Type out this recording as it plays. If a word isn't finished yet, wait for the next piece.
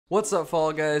What's up,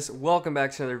 Fall Guys? Welcome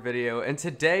back to another video, and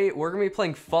today we're gonna be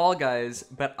playing Fall Guys,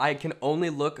 but I can only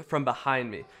look from behind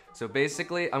me. So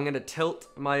basically, I'm gonna tilt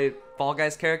my Fall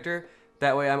Guys character.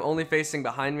 That way I'm only facing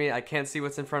behind me. I can't see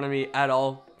what's in front of me at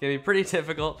all. It's gonna be pretty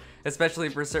difficult, especially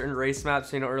for certain race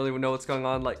maps so you don't really know what's going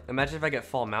on. Like, imagine if I get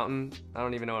Fall Mountain. I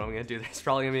don't even know what I'm gonna do. It's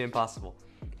probably gonna be impossible.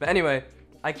 But anyway,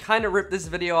 I kind of ripped this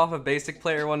video off of Basic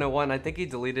Player 101. I think he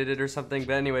deleted it or something.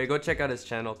 But anyway, go check out his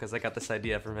channel because I got this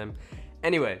idea from him.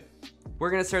 Anyway,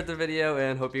 we're going to start the video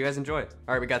and hope you guys enjoy.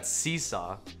 Alright, we got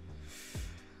Seesaw.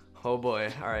 Oh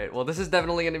boy. Alright, well this is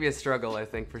definitely going to be a struggle, I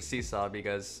think, for Seesaw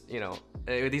because, you know,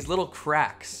 these little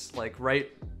cracks, like right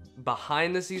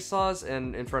behind the seesaws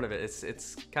and in front of it.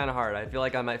 It's kind of hard. I feel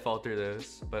like I might fall through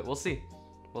those, but we'll see.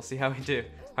 We'll see how we do.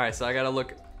 Alright, so I got to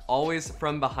look always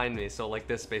from behind me, so like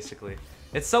this basically.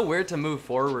 It's so weird to move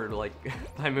forward like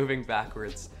by moving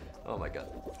backwards. Oh my god.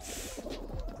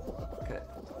 Okay.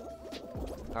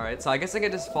 Alright, so I guess I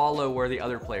can just follow where the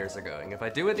other players are going. If I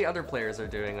do what the other players are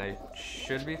doing, I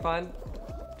should be fine.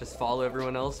 Just follow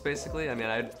everyone else basically. I mean,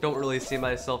 I don't really see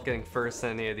myself getting first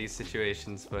in any of these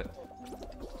situations, but...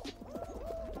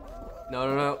 No.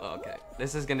 Okay.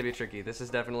 This is gonna be tricky. This is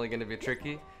definitely gonna be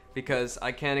tricky. Because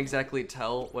I can't exactly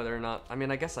tell whether or not... I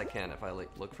mean, I guess I can if I like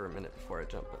look for a minute before I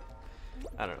jump, but...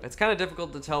 I don't know. It's kind of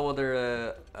difficult to tell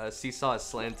whether a seesaw is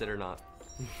slanted or not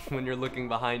when you're looking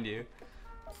behind you.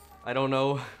 I don't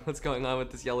know what's going on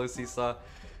with this yellow seesaw.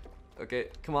 Okay,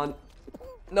 come on.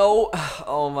 No!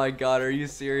 Oh my god, are you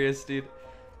serious, dude?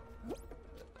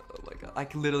 Oh my god, I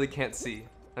literally can't see.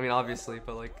 I mean, obviously,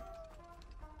 but like...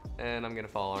 And I'm gonna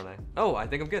fall, aren't I? Oh, I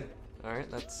think I'm good. Alright,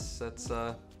 that's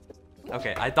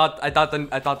okay, I thought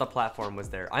the platform was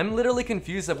there. I'm literally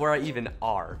confused of where I even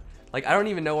are. Like, I don't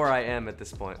even know where I am at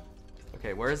this point.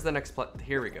 Okay, where's the next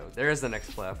here we go. There's the next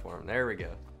platform. There we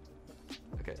go.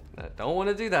 Okay, I don't want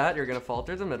to do that. You're gonna fall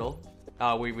through the middle.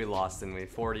 Oh, we lost, didn't we?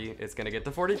 40. It's gonna get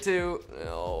to 42.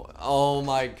 Oh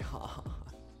my god.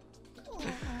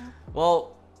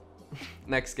 Well,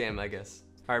 next game, I guess.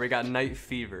 All right, we got Night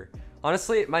Fever.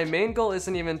 Honestly, my main goal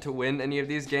isn't even to win any of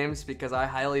these games because I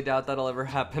highly doubt that'll ever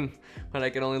happen when I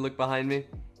can only look behind me.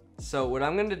 So what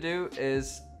I'm gonna do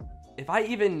is, if I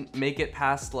even make it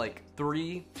past like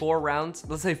 3-4 rounds,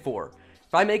 let's say 4.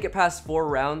 If I make it past 4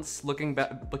 rounds looking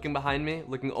behind me,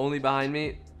 looking only behind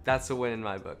me, that's a win in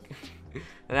my book.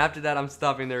 And after that, I'm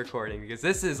stopping the recording because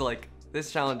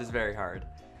this challenge is very hard.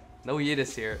 No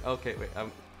Yidis here. Okay, wait, I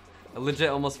legit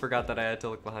almost forgot that I had to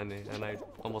look behind me and I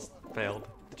almost failed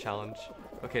the challenge.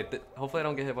 Okay, hopefully I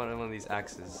don't get hit by one of these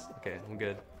axes. Okay, I'm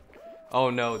good. Oh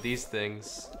no, these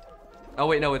things. Oh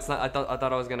wait, no, it's not. I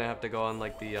thought I was gonna have to go on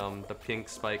like the pink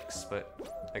spikes, but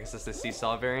I guess it's the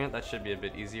seesaw variant. That should be a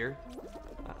bit easier,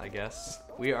 I guess.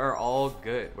 We are all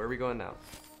good. Where are we going now?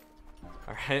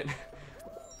 All right,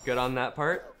 good on that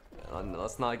part.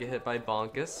 Let's not get hit by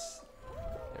bonkus.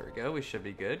 There we go. We should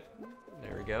be good.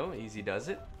 There we go. Easy does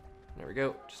it. There we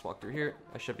go. Just walk through here.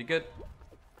 I should be good.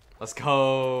 Let's go.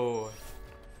 All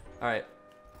right.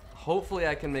 Hopefully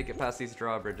I can make it past these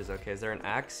drawbridges. Okay, is there an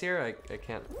axe here? I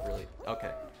can't really...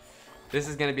 Okay. This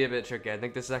is going to be a bit tricky. I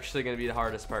think this is actually going to be the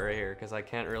hardest part right here because I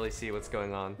can't really see what's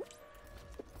going on.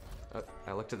 Oh,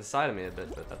 I looked to the side of me a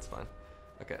bit, but that's fine.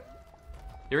 Okay.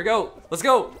 Here we go. Let's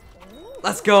go.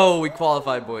 Let's go. We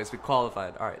qualified, boys. We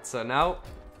qualified. All right, so now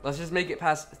let's just make it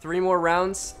past 3 more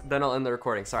rounds, then I'll end the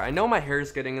recording. Sorry, I know my hair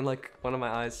is getting in like one of my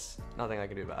eyes. Nothing I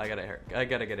can do about it. I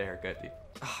gotta get a haircut, dude.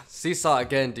 Seesaw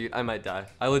again, dude. I might die.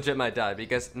 I legit might die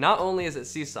because not only is it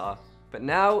seesaw, but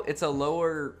now it's a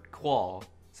lower qual.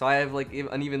 So I have like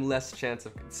an even less chance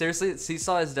of... Seriously,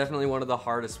 seesaw is definitely one of the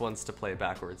hardest ones to play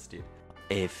backwards, dude.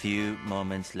 A few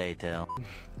moments later.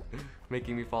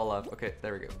 Making me fall off. Okay,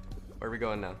 there we go. Where are we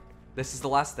going now? This is the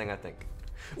last thing, I think.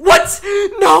 What?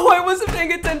 No, I wasn't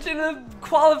paying attention to the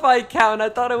qualified count. I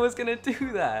thought I was gonna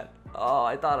do that. Oh,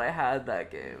 I thought I had that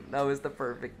game. That was the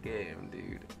perfect game,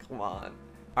 dude. Come on.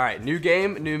 All right, new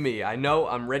game, new me. I know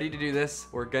I'm ready to do this.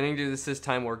 We're gonna do this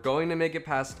time. We're going to make it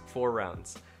past 4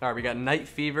 rounds. All right, we got Night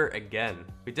Fever again.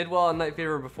 We did well on Night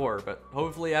Fever before, but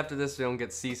hopefully after this we don't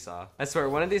get seesaw. I swear,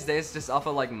 one of these days, just off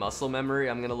of like muscle memory,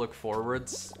 I'm gonna look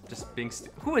forwards. Just being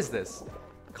who is this?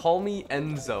 Call me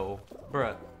Enzo.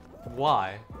 Bruh,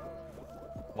 why?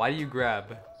 Why do you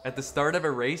grab? At the start of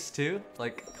a race too?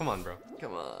 Like, come on, bro.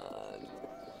 Come on.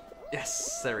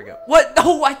 Yes, there we go. What?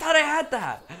 No, I thought I had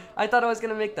that. I thought I was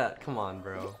gonna make that. Come on,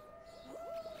 bro.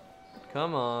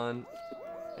 Come on.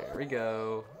 There we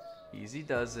go. Easy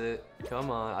does it.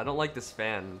 Come on. I don't like this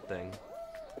fan thing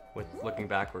with looking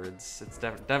backwards. It's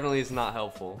definitely is not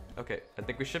helpful. Okay, I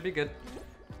think we should be good.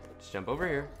 Just jump over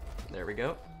here. There we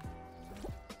go.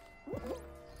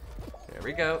 There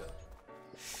we go.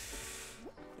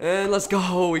 And let's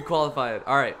go. We qualified.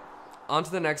 All right. On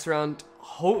to the next round.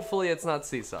 Hopefully it's not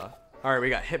seesaw. All right, we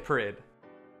got hit parade.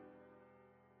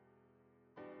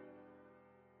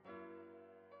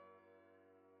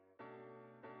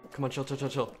 Come on, chill.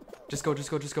 Just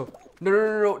go.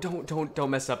 No. Don't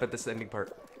mess up at this ending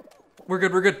part. We're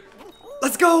good.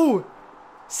 Let's go.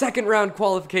 Second round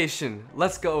qualification.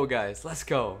 Let's go, guys. Let's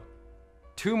go.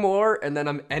 2 more, and then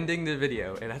I'm ending the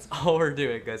video, and that's all we're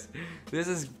doing, guys. This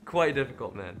is quite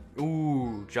difficult, man.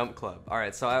 Ooh, jump club. All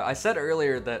right, so I said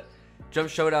earlier that jump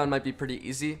showdown might be pretty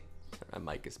easy.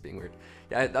 My mic is being weird.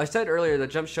 Yeah, I said earlier that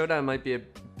jump showdown might be a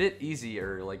bit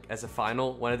easier, like as a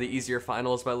final, one of the easier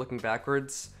finals by looking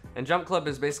backwards. And jump club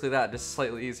is basically that, just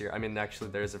slightly easier. I mean, actually,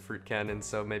 there's a fruit cannon,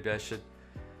 so maybe I should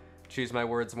choose my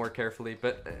words more carefully,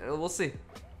 but we'll see.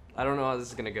 I don't know how this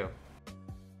is gonna go.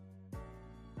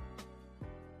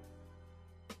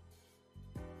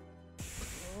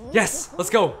 Yes,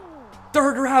 let's go.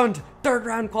 Third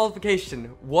round qualification.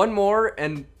 1 more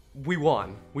and we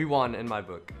won. We won in my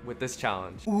book with this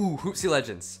challenge. Ooh, Hoopsie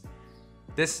Legends.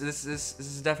 This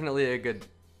is definitely a good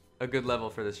level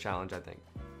for this challenge, I think.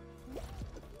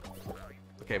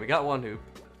 Okay, we got 1 hoop.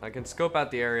 I can scope out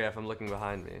the area if I'm looking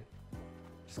behind me.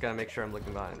 Just gotta make sure I'm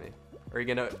looking behind me. Are you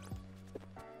gonna?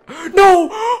 No!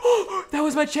 That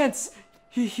was my chance.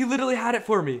 He literally had it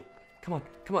for me. Come on.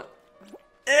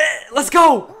 Let's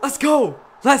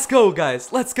go,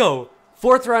 guys. Let's go.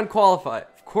 4th round qualify.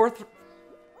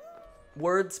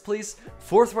 Words, please.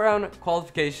 4th round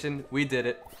qualification. We did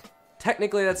it.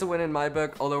 Technically, that's a win in my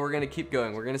book, although we're going to keep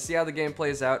going. We're going to see how the game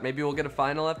plays out. Maybe we'll get a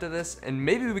final after this, and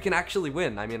maybe we can actually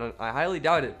win. I mean, I highly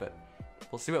doubt it, but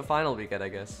we'll see what final we get, I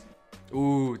guess.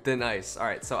 Ooh, thin ice. All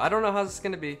right, so I don't know how this is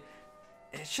going to be.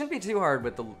 It shouldn't be too hard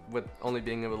with only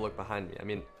being able to look behind me. I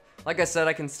mean, like I said,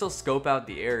 I can still scope out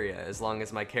the area as long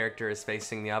as my character is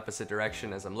facing the opposite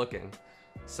direction as I'm looking.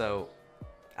 So,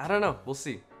 I don't know. We'll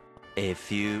see. A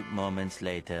few moments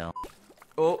later.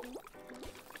 Oh.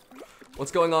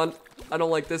 What's going on? I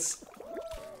don't like this.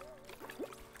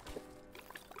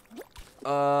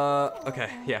 Okay.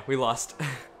 Yeah, we lost.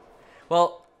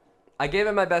 Well, I gave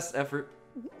it my best effort.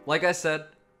 Like I said,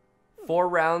 4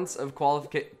 rounds of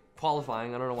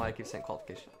qualifying. I don't know why I keep saying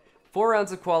qualification. 4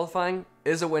 rounds of qualifying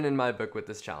is a win in my book with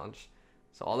this challenge.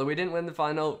 So although we didn't win the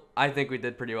final, I think we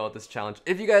did pretty well with this challenge.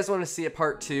 If you guys want to see a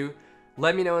part 2,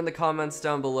 let me know in the comments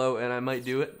down below and I might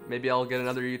do it. Maybe I'll get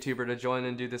another YouTuber to join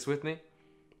and do this with me.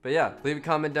 But yeah, leave a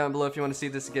comment down below if you want to see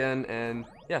this again, and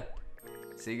yeah,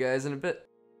 see you guys in a bit.